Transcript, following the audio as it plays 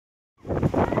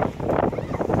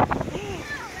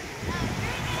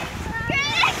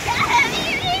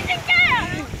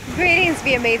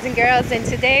Be Amazing Girls, and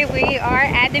today we are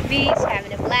at the beach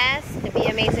having a blast. The Be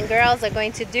Amazing Girls are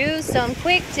going to do some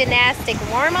quick gymnastic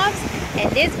warm-ups,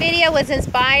 and this video was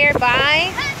inspired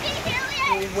by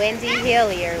Wendy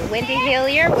Hilliard. Wendy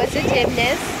Hilliard was a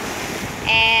gymnast,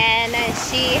 and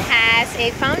she has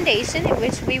a foundation in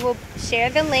which we will share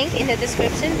the link in the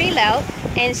description below,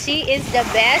 and she is the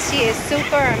best. She is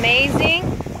super amazing.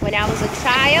 When I was a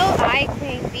child, I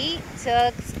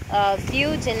took a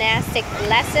few gymnastic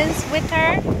lessons with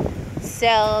her,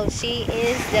 so she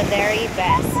is the very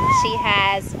best. She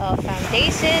has a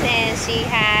foundation and she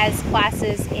has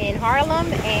classes in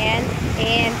Harlem and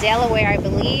in Delaware, I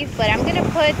believe, but I'm gonna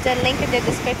put the link in the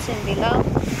description below,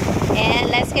 and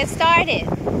let's get started.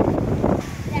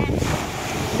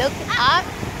 Look up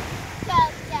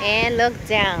and look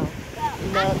down.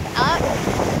 Look up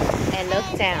and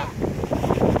look down.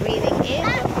 Breathing in,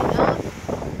 looking up.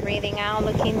 Breathing out,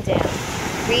 looking down.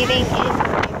 Breathing in,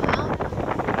 looking out.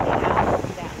 Breathing out,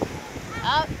 looking down.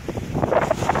 Up,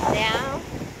 down,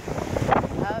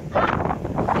 up,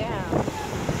 down.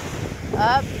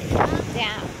 Up,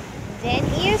 down. Then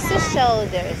ears to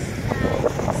shoulders.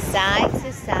 Side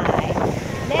to side.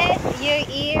 Let your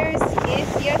ears hit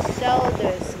your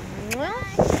shoulders. Mwah,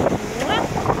 mwah,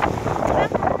 mwah,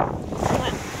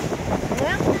 mwah,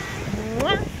 mwah,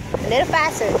 mwah. A little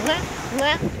faster. Mwah,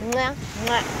 mwah, mwah,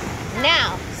 mwah.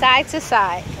 Now, side to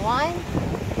side. 1,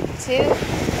 2,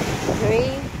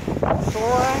 3,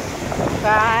 4,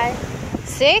 5,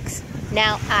 6.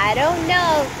 Now, I don't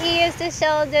know. Ears to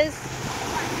shoulders.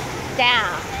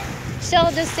 Down.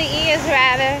 Shoulders to ears,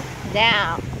 rather.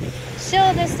 Down.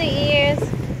 Shoulders to ears.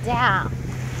 Down.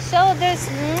 Shoulders.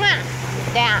 Mwah,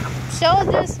 down.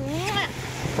 Shoulders. Mwah,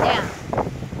 down.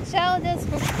 Shoulders.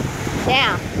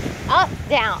 Down. Up,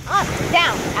 down,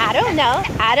 down. I don't know.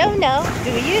 I don't know.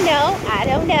 Do you know? I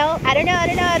don't know. I don't know. I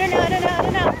don't know. I don't know. I don't know. I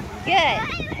don't know. Good.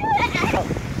 Oh.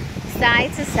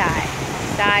 Side to side.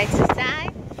 Side to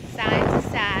side. Side to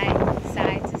side.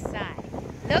 Side to side.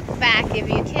 Look back if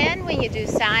you can when you do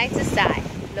side to side.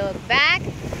 Look back.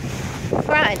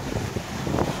 Front.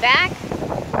 Back.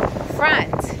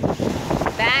 Front.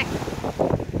 Back.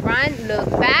 Front. Look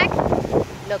back.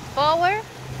 Look forward.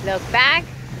 Look back.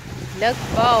 Look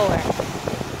forward.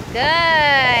 Good.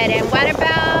 And what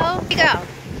about, here you go.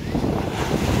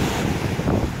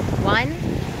 1.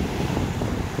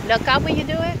 Look up when you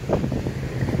do it.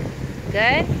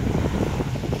 Good.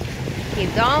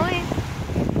 Keep going.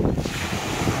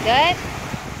 Good.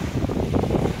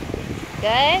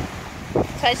 Good.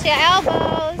 Touch your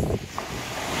elbows.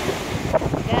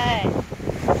 Good.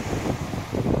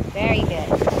 Very good.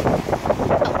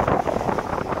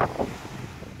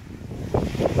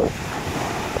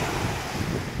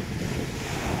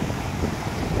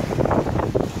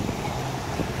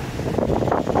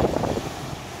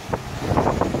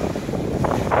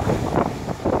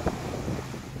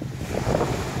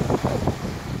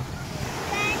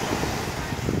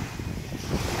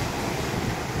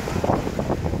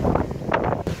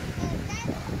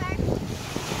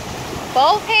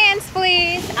 Both hands,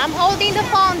 please. I'm holding the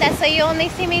phone, that's so you only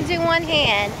see me do one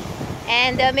hand.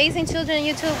 And the Amazing Children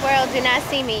YouTube world do not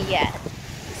see me yet.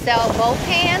 So both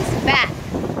hands, back,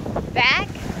 back,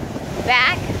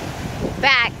 back,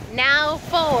 back. Now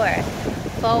forward,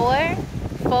 forward,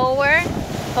 forward,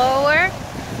 forward,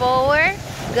 forward.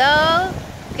 Go,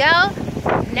 go.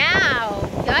 Now,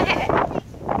 go ahead.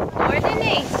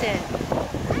 Coordination.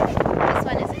 This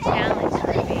one is a challenge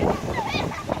for me.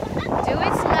 Do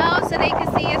it slow so they can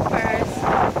see it first.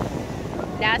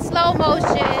 Not slow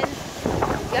motion.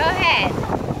 Go ahead.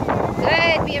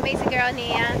 Good, Be Amazing Girl,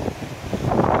 Nia.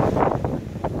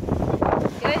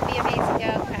 Good, Be Amazing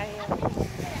Girl, Kyle.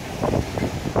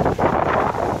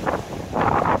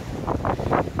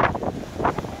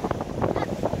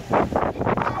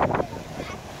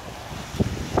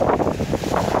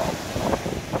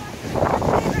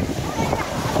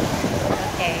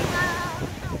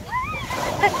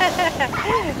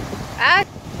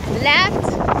 Left,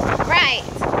 right,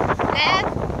 left,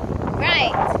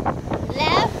 right,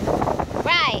 left,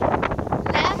 right,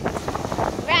 left,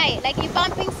 right, like you're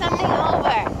bumping something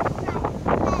over.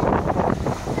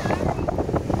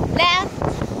 Left,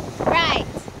 right,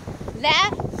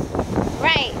 left,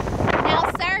 right. Now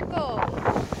circle.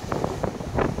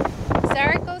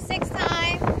 Circle 6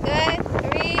 times. Good.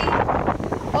 3,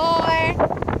 4,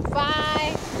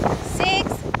 5, 6.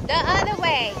 The other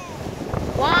way.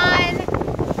 1,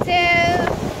 2,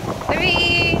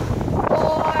 3,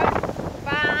 4,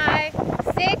 5,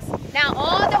 6. Now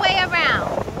all the way around.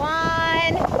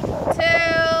 1,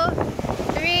 2,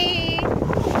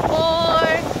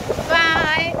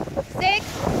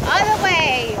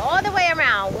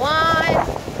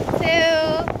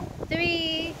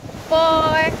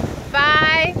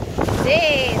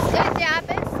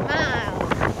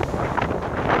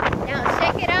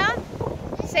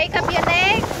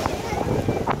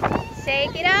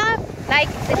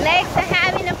 The legs are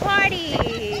having a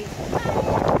party.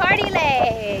 Party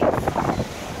legs.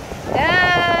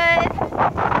 Good.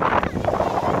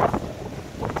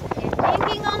 And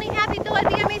thinking only happy thoughts.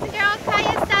 The amazing girl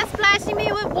Kaya, stop splashing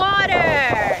me with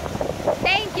water.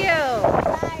 Thank you.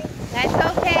 That's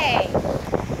okay.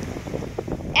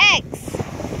 X,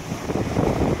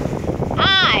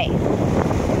 I,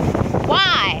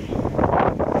 Y,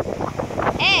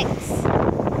 X,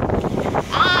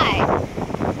 I,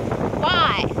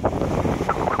 Y.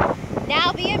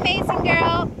 Now be amazing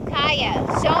girl, Kaya.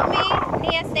 Show me,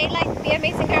 Nia, stay like, be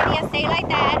amazing girl, Nia, stay like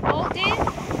that. Hold it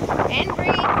and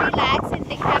breathe, relax, and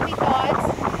think happy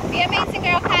thoughts. Be amazing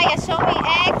girl, Kaya. Show me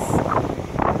X,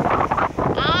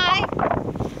 I,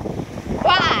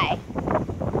 Y.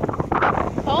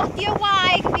 Hold your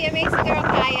Y. Be amazing girl,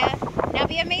 Kaya. Now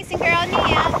be amazing girl,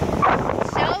 Nia.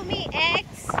 Show me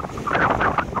X,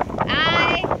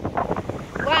 I,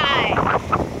 Y.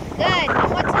 Good. One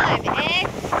more time. X,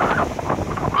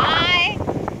 I,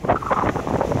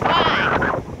 Y.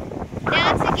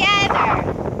 Now together.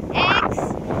 X,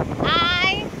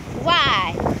 I,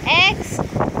 Y. X,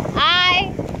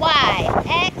 I, Y.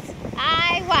 X,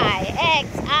 I, Y. X,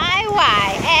 I,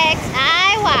 Y. X,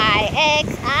 I, Y.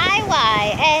 X, I,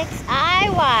 Y. X, I,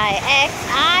 Y. X,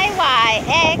 I, Y.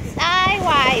 X, I,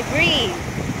 Y. Breathe.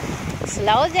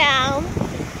 Slow down.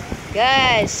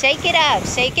 Good. Shake it up.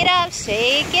 Shake it up.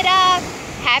 Shake it up.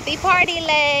 Happy party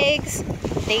legs.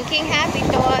 Thinking happy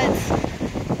thoughts.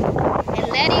 And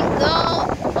letting go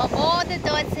of all the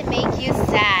thoughts that make you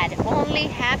sad. Only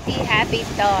happy, happy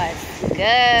thoughts.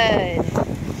 Good.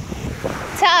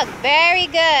 Tuck. Very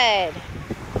good.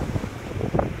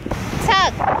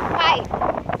 Tuck. Pipe.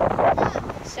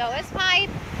 Show us pipe.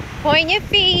 Point your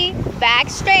feet. Back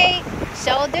straight.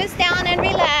 Shoulders down and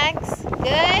relax.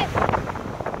 Good.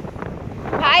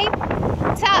 Pipe.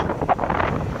 Tuck.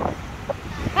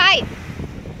 Pipe.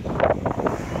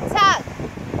 Tuck.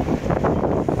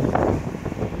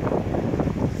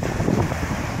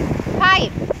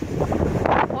 Pipe.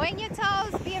 Point your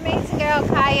toes. Be amazing girl,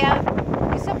 Kaya.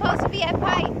 You're supposed to be at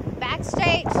pipe. Back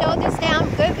straight. Shoulders down.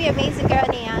 Good. Be amazing girl,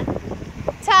 Nia.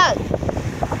 Tuck.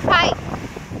 Pipe.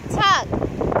 Tuck.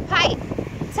 Pipe.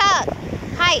 Tuck.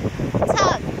 Pipe.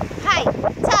 Tuck. Pipe.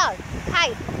 Tuck.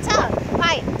 Pipe. Tuck.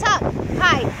 Pipe. Tuck.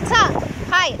 Pipe. Tuck.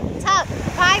 Pipe. Tuck.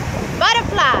 Pipe.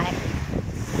 Butterfly.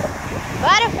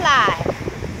 Butterfly.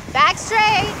 Back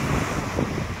straight.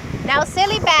 Now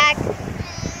silly back.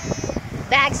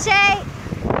 Back straight.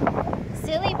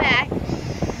 Silly back.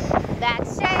 Back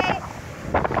straight.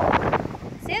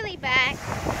 Silly back.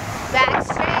 Back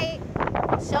straight.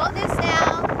 Shoulders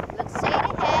down. Look straight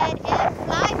ahead and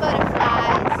fly,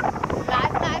 butterflies. Fly,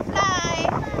 fly, fly.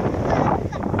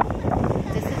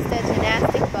 This is the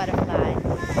gymnastic butterfly.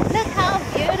 Look how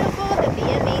beautiful the Be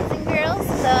Amazing girls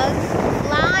look,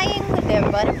 flying with their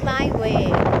butterfly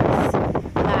wings.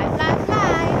 Fly, fly,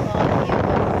 fly.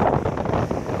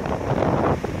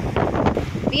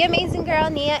 All Be Amazing girl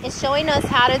Nia is showing us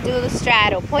how to do the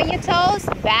straddle. Point your toes,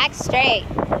 back straight.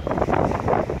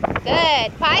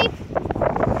 Good. Pipe.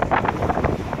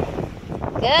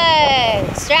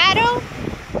 Good. Straddle.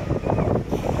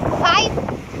 Pipe.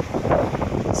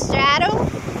 Straddle.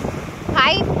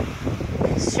 Pipe.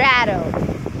 Straddle.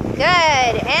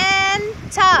 Good. And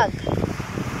tuck.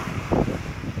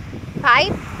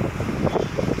 Pipe.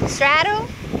 Straddle.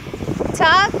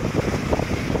 Tuck.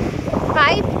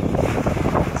 Pipe.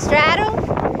 Straddle.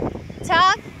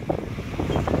 Tuck.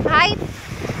 Pipe.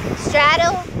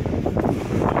 Straddle.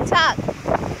 Tuck.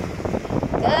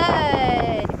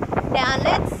 Good. Now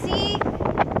let's see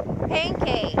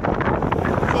pancake.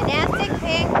 Gymnastic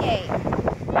pancake.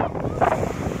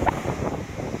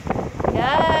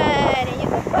 Good. And you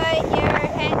can put your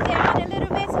head down a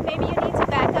little bit, so maybe you need to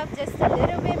back up just a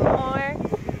little bit more.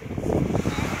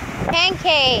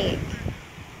 Pancake.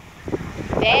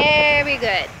 Very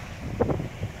good.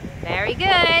 Very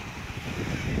good.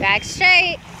 Back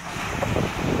straight.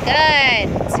 Good.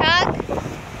 Tuck.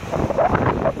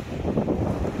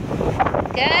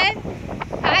 Good.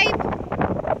 Pipe.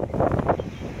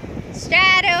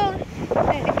 Straddle.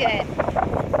 Good.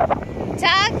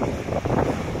 Tuck.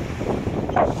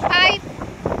 Pipe.